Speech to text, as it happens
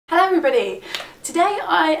everybody! Today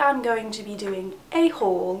I am going to be doing a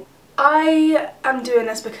haul. I am doing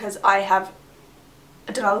this because I have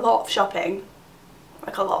done a lot of shopping,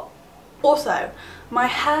 like a lot. Also, my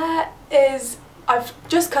hair is, I've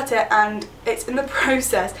just cut it and it's in the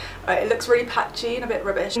process. Right, it looks really patchy and a bit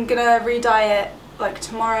rubbish. I'm gonna re-dye it like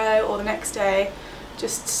tomorrow or the next day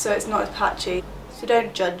just so it's not as patchy. So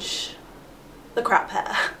don't judge the crap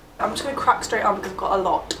hair. I'm just gonna crack straight on because I've got a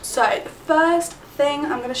lot. So the first thing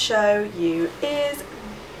I'm going to show you is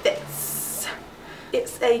this.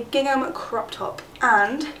 It's a gingham crop top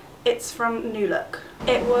and it's from New Look.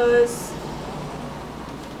 It was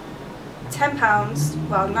 £10,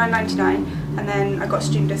 well £9.99, and then I got a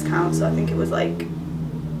student discount, so I think it was like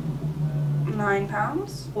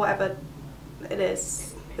 £9, whatever it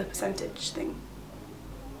is, the percentage thing.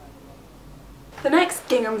 The next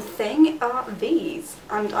gingham thing are these,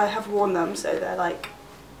 and I have worn them, so they're like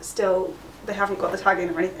still, they haven't got the tag in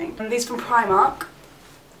or anything. And these from Primark,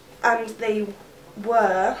 and they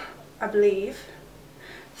were, I believe,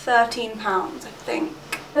 £13, I think.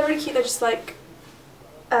 They're really cute. They're just like,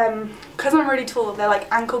 because I'm really tall, they're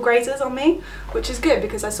like ankle grazers on me, which is good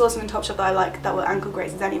because I saw some in Topshop that I like that were ankle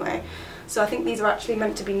grazers anyway. So I think these are actually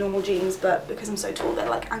meant to be normal jeans, but because I'm so tall, they're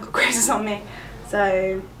like ankle grazers on me.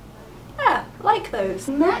 So yeah, I like those.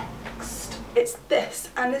 Next, it's this,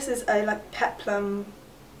 and this is a like peplum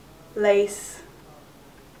lace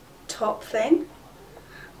top thing.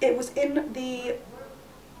 It was in the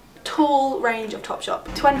tall range of Topshop.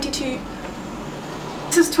 This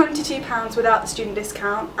was £22 without the student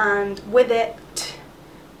discount, and with it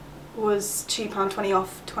was £2.20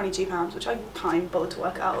 off £22, which I can't even bother to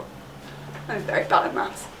work out. I'm very bad at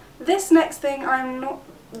maths. This next thing I'm not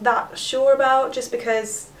that sure about, just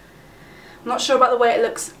because I'm not sure about the way it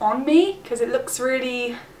looks on me, because it looks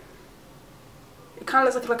really, it kind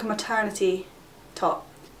of looks like a maternity top.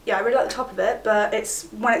 Yeah, I really like the top of it, but it's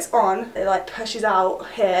when it's on, it like pushes out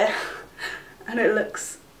here, and it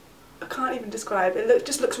looks, I can't even describe it.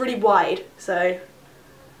 Just looks really wide, so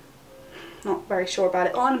not very sure about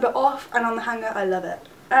it. On, but off and on the hanger, I love it.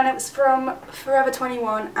 And it was from Forever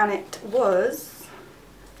 21, and it was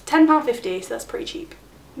 £10.50, so that's pretty cheap.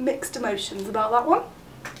 Mixed emotions about that one.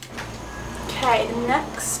 Okay, the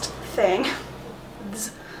next thing,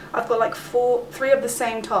 I've got like four of the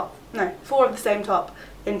same top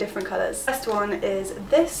in different colours. First one is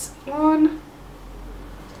this one.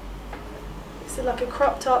 It's like a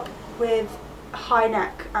crop top with a high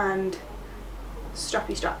neck and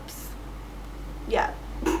strappy straps. Yeah.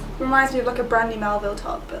 Reminds me of like a Brandy Melville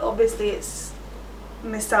top, but obviously it's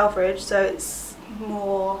Miss Selfridge, so it's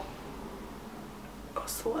more,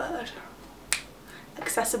 what's the word,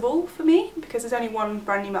 accessible for me, because there's only one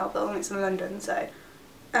Brandy Melville and it's in London, so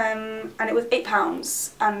and it was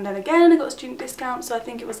 £8, and then again I got a student discount, so I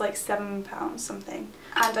think it was like £7 something.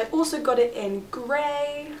 And I also got it in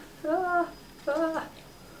grey,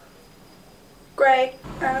 grey,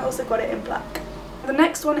 and I also got it in black. The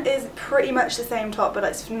next one is pretty much the same top, but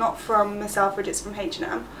it's not from Miss Selfridge, it's from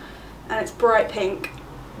H&M, and it's bright pink,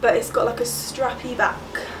 but it's got like a strappy back,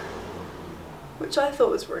 which I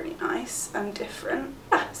thought was really nice and different.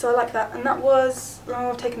 Yeah, so I like that, and that was,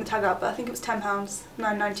 oh, I've taken the tag out, but I think it was £10,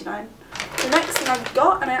 £9.99. The next thing I've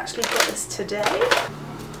got, and I actually got this today,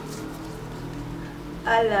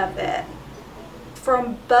 I love it,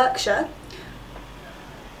 from Berkshire.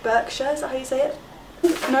 Berkshire, is that how you say it?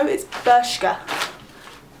 No, it's Bershka.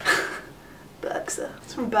 Berkshire.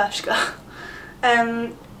 It's from Bershka.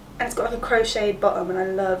 And it's got like a crocheted bottom, and I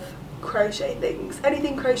love crochet things.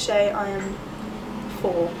 Anything crochet I am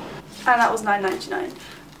for. And that was £9.99.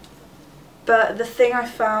 But the thing I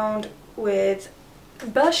found with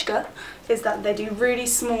Bershka is that they do really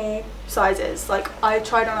small sizes. Like, I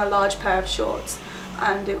tried on a large pair of shorts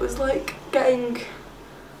and it was like getting,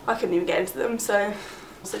 I couldn't even get into them, so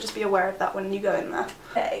just be aware of that when you go in there.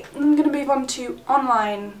 Okay, I'm going to move on to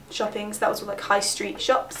online shopping, so that was with like high street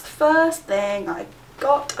shops. First thing I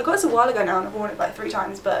got this a while ago now and I've worn it like 3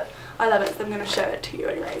 times, but I love it, so I'm going to show it to you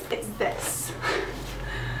anyways. It's this.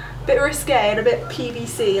 Bit risque and a bit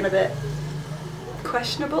PVC and a bit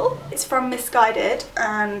questionable. It's from Misguided,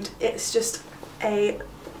 and it's just a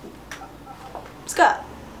skirt.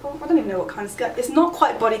 Well, I don't even know what kind of skirt. It's not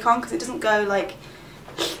quite bodycon because it doesn't go like,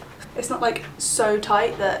 it's not like so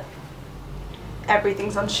tight that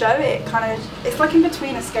everything's on show. It kind of, it's like in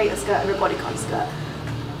between a skater skirt and a bodycon skirt.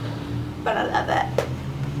 But I love it.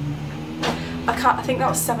 I think that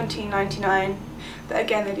was £17.99, but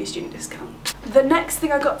again they do student discount. The next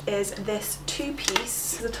thing I got is this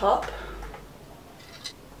 2-piece, the top,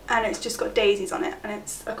 and it's just got daisies on it, and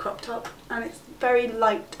it's a crop top, and it's very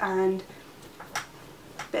light and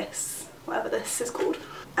this, whatever this is called.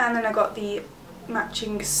 And then I got the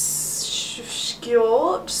matching shorts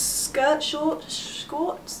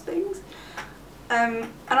things. And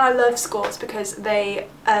I love skirts because they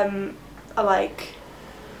are like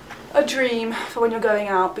a dream for when you're going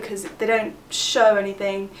out, because they don't show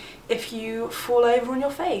anything if you fall over on your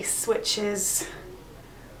face, which is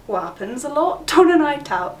what happens a lot on a night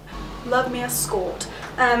out. Love me a skirt.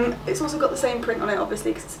 It's also got the same print on it,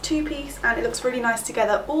 obviously, because it's a two-piece and it looks really nice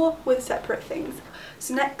together or with separate things.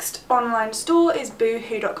 So next online store is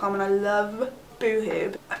boohoo.com, and I love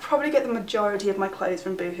Boohoo. I probably get the majority of my clothes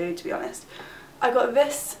from Boohoo, to be honest. I got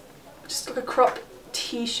this, just like a crop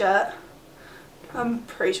t-shirt. I'm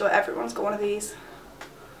pretty sure everyone's got one of these,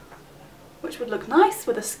 which would look nice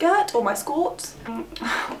with a skirt or my skirts.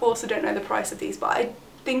 Also don't know the price of these, but I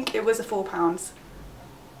think it was £4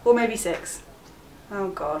 or maybe £6. Oh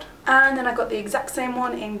god. And then I got the exact same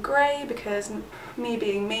one in grey, because me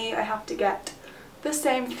being me, I have to get the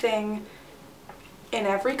same thing in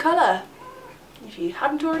every colour, if you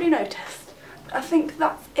hadn't already noticed. I think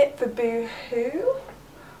that's it for Boohoo.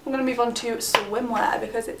 I'm going to move on to swimwear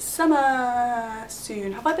because it's summer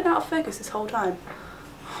soon. Have I been out of focus this whole time?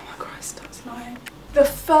 Oh my Christ, that's annoying. The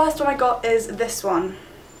first one I got is this one,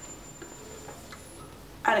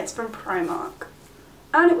 and it's from Primark.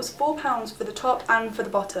 And it was £4 for the top and for the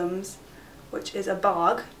bottoms, which is a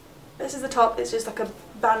bargain. This is the top, it's just like a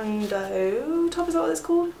bandeau top, is that what it's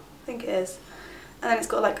called? I think it is. And then it's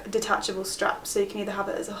got like detachable straps, so you can either have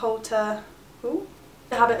it as a halter,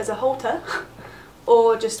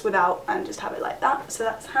 or just without and just have it like that, so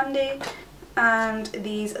that's handy. And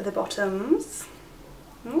these are the bottoms.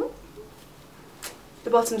 The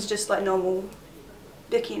bottoms are just like normal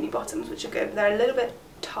bikini bottoms, which are good, but they're a little bit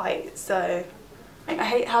tight, so I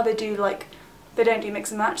hate how they do, like, they don't do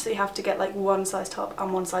mix and match, so you have to get like one size top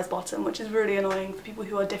and one size bottom, which is really annoying for people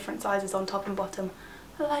who are different sizes on top and bottom,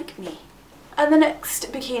 like me. And the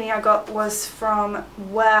next bikini I got was from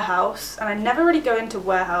Warehouse, and I never really go into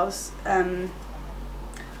Warehouse.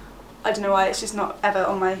 I don't know why, it's just not ever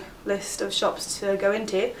on my list of shops to go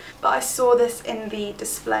into. But I saw this in the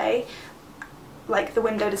display, like the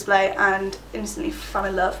window display, and instantly fell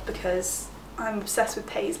in love because I'm obsessed with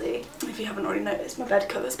paisley. If you haven't already noticed, my bed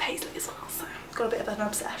covers paisley as well, so I've got a bit of an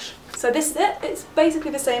obsession. So this is it. It's basically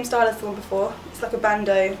the same style as the one before. It's like a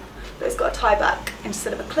bandeau, but it's got a tie back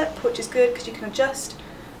instead of a clip, which is good because you can adjust.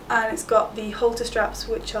 And it's got the halter straps,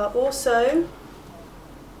 which are also,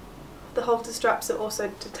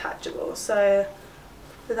 detachable, so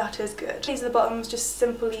that is good. These are the bottoms, just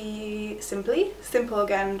simple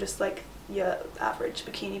again, just like your average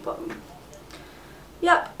bikini bottom.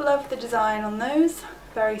 Yep, love the design on those,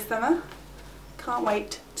 very summer. Can't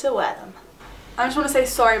wait to wear them. I just want to say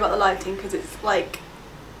sorry about the lighting because it's like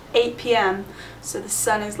 8 PM, so the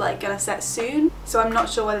sun is like gonna set soon, so I'm not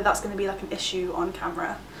sure whether that's going to be like an issue on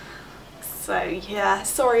camera. So yeah,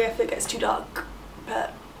 sorry if it gets too dark,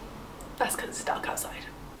 but that's because it's dark outside.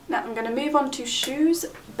 Now I'm going to move on to shoes,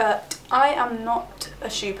 but I am not a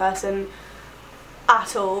shoe person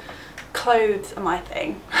at all. Clothes are my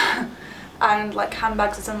thing. And like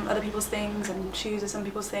handbags are some other people's things, and shoes are some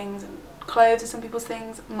people's things, and clothes are some people's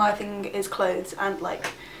things. My thing is clothes and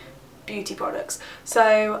like beauty products.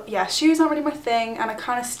 So yeah, shoes aren't really my thing, and I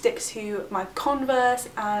kind of stick to my Converse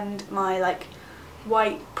and my like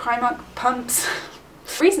white Primark pumps.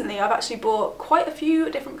 Recently I've actually bought quite a few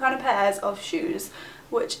different kind of pairs of shoes,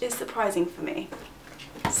 which is surprising for me.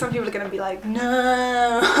 Some people are going to be like,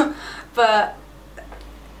 no, but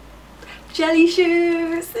jelly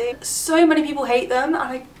shoes. So many people hate them, and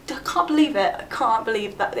I can't believe it. I can't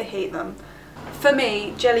believe that they hate them. For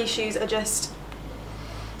me, jelly shoes are just,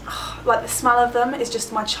 like the smell of them is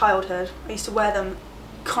just my childhood. I used to wear them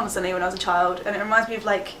constantly when I was a child, and it reminds me of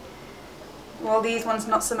like, well, these ones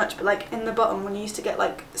not so much, but like in the bottom when you used to get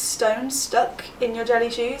like stones stuck in your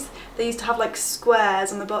jelly shoes, they used to have like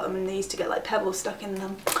squares on the bottom and they used to get like pebbles stuck in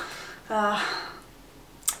them.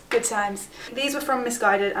 Good times. These were from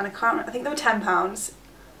Misguided, and I think they were £10,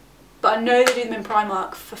 but I know they do them in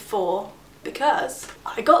Primark for £4 because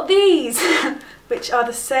I got these, which are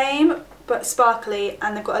the same but sparkly,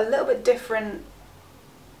 and they've got a little bit different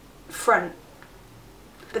front.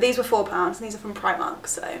 But these were £4 and these are from Primark,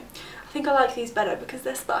 so I think I like these better because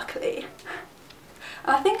they're sparkly.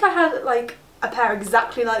 And I think I had like a pair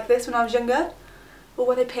exactly like this when I was younger. Or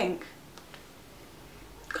were they pink?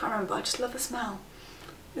 Can't remember, I just love the smell.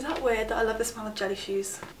 Is that weird that I love the smell of jelly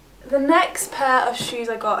shoes? The next pair of shoes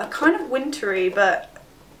I got are kind of wintry, but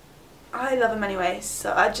I love them anyway.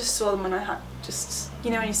 So I just saw them when I had just, you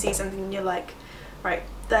know when you see something and you're like, right,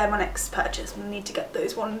 they're my next purchase. I need to get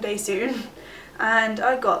those one day soon. and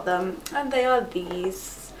I got them, and they are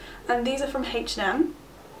these, and these are from H&M.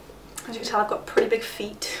 As you can tell, I've got pretty big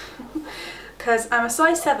feet because I'm a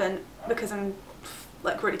size 7 because I'm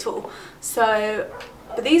like really tall. So,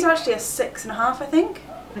 but these are actually a 6.5, I think.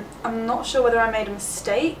 I'm not sure whether I made a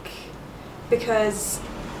mistake because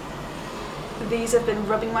these have been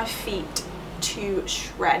rubbing my feet to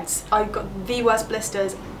shreds. I got the worst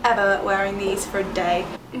blisters ever wearing these for a day.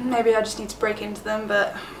 Maybe I just need to break into them,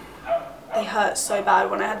 but they hurt so bad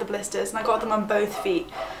when I had the blisters, and I got them on both feet.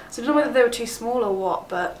 So I don't know whether they were too small or what,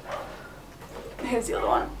 but here's the other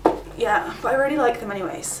one. Yeah, but I really like them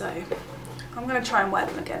anyway, so I'm gonna try and wear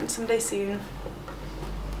them again someday soon.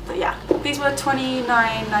 But yeah, these were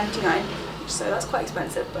 $29.99, so that's quite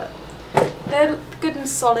expensive, but they're good and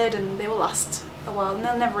solid and they will last a while and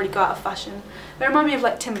they'll never really go out of fashion. They remind me of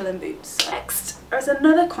like Timberland boots. Next, there's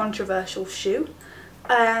another controversial shoe.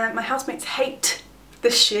 My housemates hate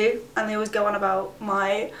this shoe and they always go on about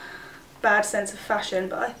my bad sense of fashion,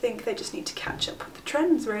 but I think they just need to catch up with the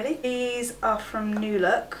trends really. These are from New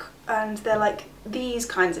Look and they're like these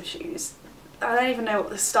kinds of shoes. I don't even know what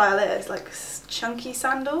the style is, like chunky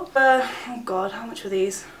sandal. Oh god, how much were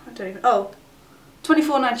these? I don't even, oh,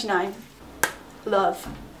 $24.99. Love,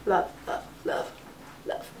 love, love, love,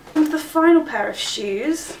 love. And the final pair of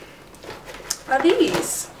shoes are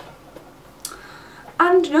these.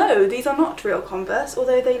 And no, these are not real Converse,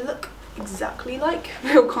 although they look exactly like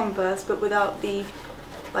real Converse, but without the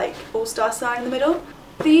like all-star sign in the middle.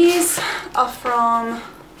 These are from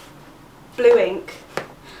Blue Ink,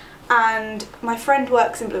 and my friend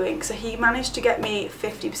works in Blue Ink, so he managed to get me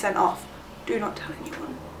 50% off. Do not tell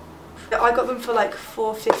anyone. I got them for like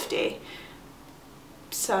 $4.50,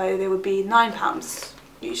 so they would be £9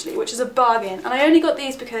 usually, which is a bargain. And I only got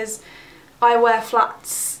these because I wear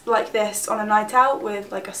flats like this on a night out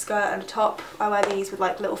with like a skirt and a top. I wear these with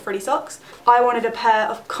like little frilly socks. I wanted a pair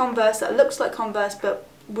of Converse that looks like Converse but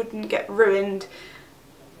wouldn't get ruined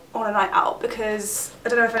on a night out, because I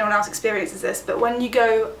don't know if anyone else experiences this, but when you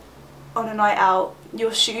go on a night out,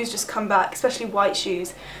 your shoes just come back, especially white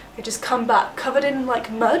shoes, they just come back covered in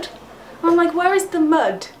like mud. I'm like, where is the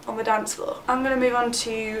mud on the dance floor? I'm going to move on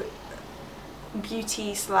to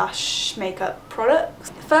beauty / makeup products.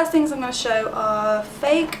 The first things I'm going to show are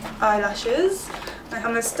fake eyelashes. I'm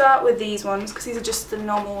going to start with these ones because these are just the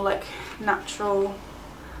normal like natural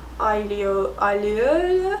eyelure.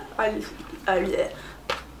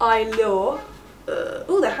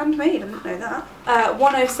 Oh, they're handmade, I didn't know that.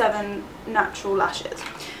 107 natural lashes.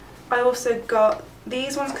 I also got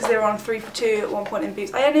these ones because they were on 3 for 2 at one point in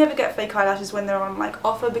Boots. I only ever get fake eyelashes when they're on like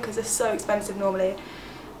offer because they're so expensive normally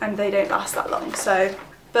and they don't last that long. So,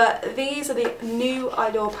 but these are the new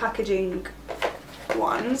Allure packaging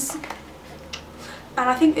ones, and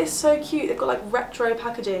I think it's so cute. They've got like retro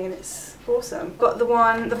packaging and it's awesome. Got the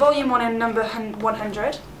volume one in number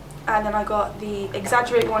 100, and then I got the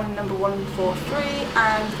exaggerate one in number 143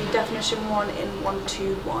 and the definition one in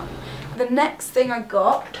 121. The next thing I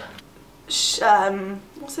got,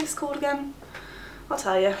 what's this called again? I'll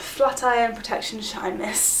tell you. Flat Iron Protection Shine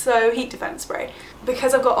Mist, so heat defense spray.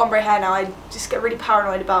 Because I've got ombre hair now, I just get really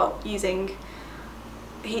paranoid about using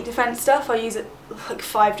heat defense stuff. I use it like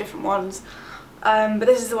 5 different ones. But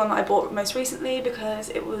this is the one that I bought most recently because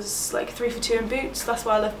it was like 3 for 2 in Boots. That's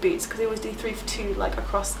why I love Boots, because they always do 3 for 2 like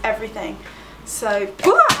across everything. So,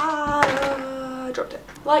 I dropped it.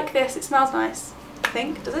 Like this, it smells nice. I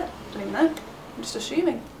think, does it? I don't even know. I'm just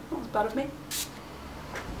assuming. That was bad of me.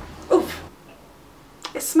 Oof.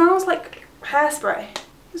 It smells like hairspray.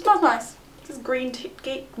 It smells nice. This is green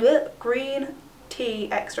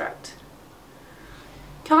tea extract.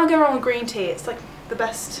 Can't go wrong with green tea. It's like the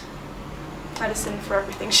best medicine for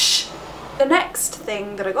everything. Shh. The next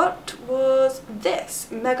thing that I got was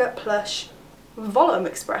this Mega Plush Volume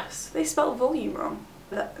Express. They spelled volume wrong.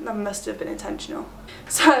 That must have been intentional.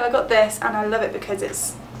 So I got this and I love it because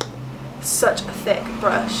it's such a thick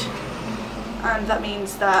brush, and that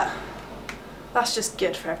means that that's just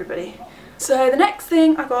good for everybody. So the next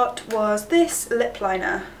thing I got was this lip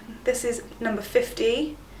liner. This is number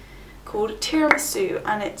 50, called Tiramisu,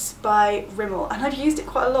 and it's by Rimmel, and I've used it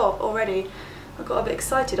quite a lot already. I got a bit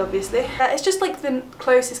excited obviously. It's just like the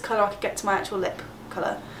closest colour I could get to my actual lip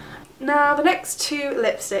colour. Now the next 2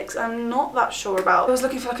 lipsticks I'm not that sure about. I was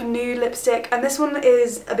looking for like a nude lipstick, and this one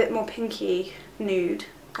is a bit more pinky nude.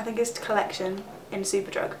 I think it's Collection in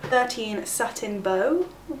Superdrug. 13 Satin Bow.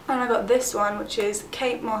 And I got this one, which is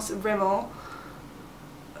Kate Moss Rimmel.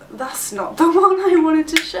 That's not the one I wanted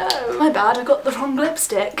to show. My bad, I got the wrong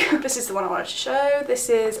lipstick. This is the one I wanted to show. This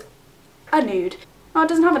is a nude. Oh, it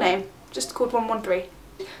doesn't have a name, just called 113.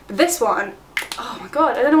 But this one, oh my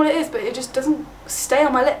god, I don't know what it is, but it just doesn't stay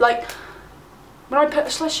on my lip. Like, when I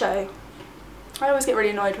put, shall I show? I always get really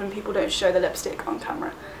annoyed when people don't show the lipstick on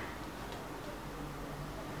camera.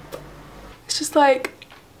 It's just like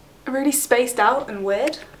really spaced out and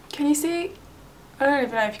weird. Can you see? I don't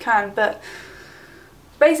even know if you can, but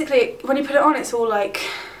basically when you put it on, it's all like,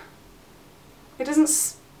 it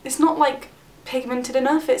doesn't, it's not like pigmented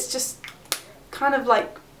enough, it's just kind of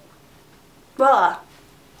like, blah.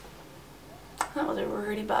 That was a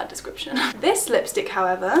really bad description. This lipstick,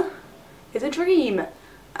 however, is a dream,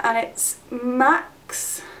 and it's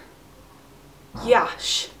Max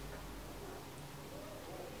Yash.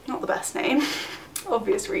 Not the best name,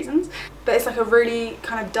 obvious reasons, but it's like a really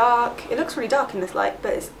kind of dark, it looks really dark in this light,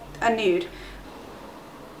 but it's a nude.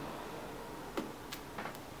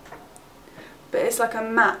 But it's like a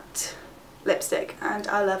matte lipstick and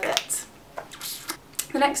I love it.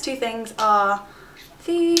 The next two things are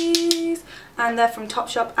these, and they're from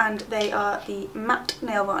Topshop, and they are the matte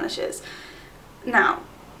nail varnishes. Now,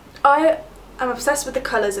 I am obsessed with the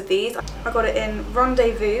colours of these. I got it in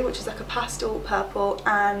Rendezvous, which is like a pastel purple,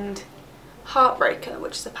 and Heartbreaker,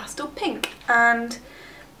 which is a pastel pink, and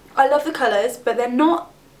I love the colours, but they're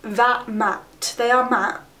not that matte. They are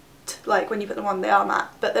matte, like when you put them on they are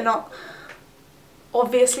matte, but they're not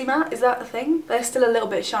obviously matte. Is that the thing? They're still a little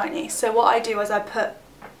bit shiny. So what I do is I put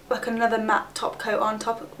like another matte top coat on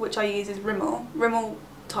top, which I use is Rimmel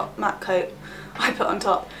top matte coat I put on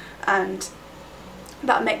top, and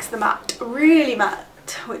that makes the matte really matte,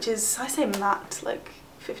 which is, I say matte like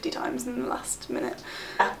 50 times in the last minute.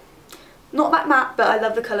 Yeah. Not that matte, but I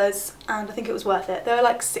love the colours and I think it was worth it. They were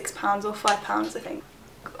like £6 or £5 I think.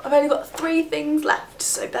 I've only got 3 things left,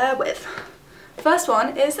 so bear with. First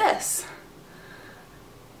one is this.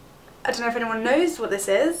 I don't know if anyone knows what this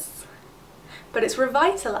is, but it's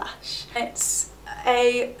Revitalash. It's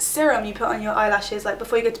a serum you put on your eyelashes like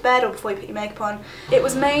before you go to bed or before you put your makeup on. It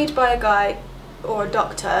was made by a guy or a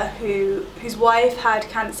doctor whose wife had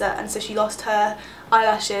cancer, and so she lost her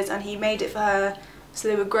eyelashes and he made it for her so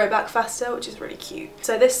they would grow back faster, which is really cute.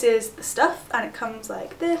 So this is the stuff, and it comes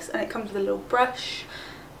like this, and it comes with a little brush.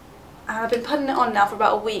 And I've been putting it on now for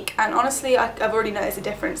about a week, and honestly I've already noticed a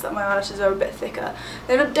difference, that my eyelashes are a bit thicker.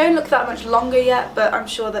 They don't look that much longer yet, but I'm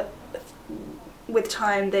sure that with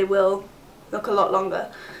time they will look a lot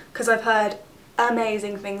longer, because I've heard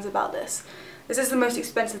amazing things about this. This is the most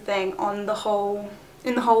expensive thing on the whole,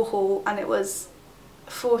 in the whole haul, and it was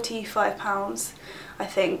 £45 I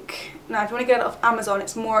think. Now if you want to get it off Amazon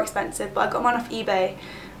it's more expensive, but I got mine off eBay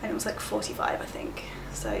and it was like 45 I think.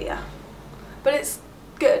 So yeah, but it's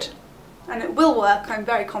good and it will work, I'm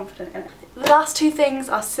very confident in it. The last two things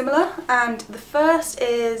are similar, and the first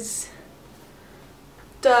is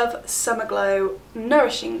Dove Summer Glow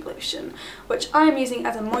Nourishing Lotion, which I'm using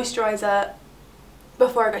as a moisturiser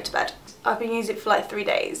before I go to bed. I've been using it for like 3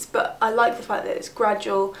 days, but I like the fact that it's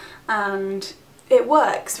gradual and it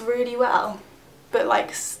works really well. But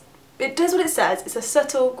like, it does what it says. It's a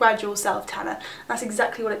subtle, gradual self-tanner. That's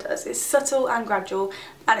exactly what it does. It's subtle and gradual,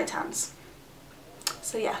 and it tans.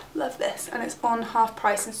 So yeah, love this. And it's on half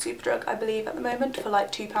price in Superdrug, I believe, at the moment for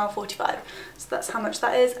like £2.45. So that's how much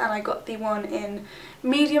that is. And I got the one in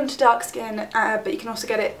medium to dark skin, but you can also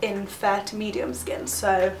get it in fair to medium skin.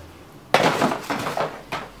 So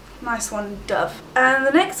nice one, Dove. And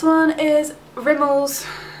the next one is Rimmel's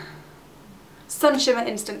Sun Shimmer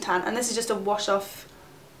Instant Tan, and this is just a wash off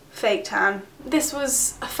fake tan. This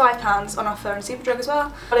was £5 on offer in Superdrug as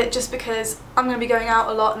well. Got it just because I'm going to be going out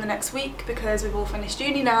a lot in the next week because we've all finished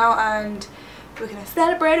uni now and we're going to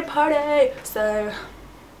celebrate a party. So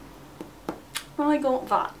I got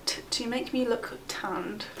that to make me look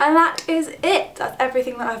tanned. And that is it. That's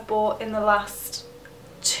everything that I've bought in the last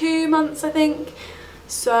 2 months I think.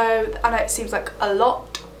 So I know it seems like a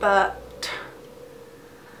lot, but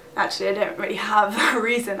actually I don't really have a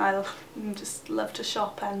reason. I just love to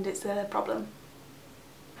shop and it's a problem.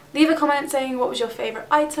 Leave a comment saying what was your favourite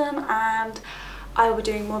item, and I will be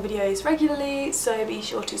doing more videos regularly, so be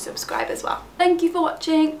sure to subscribe as well. Thank you for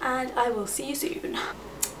watching and I will see you soon.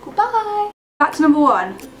 Goodbye! Fact number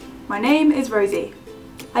 1. My name is Rosie.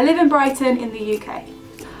 I live in Brighton in the UK.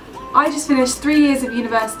 I just finished 3 years of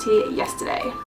university yesterday.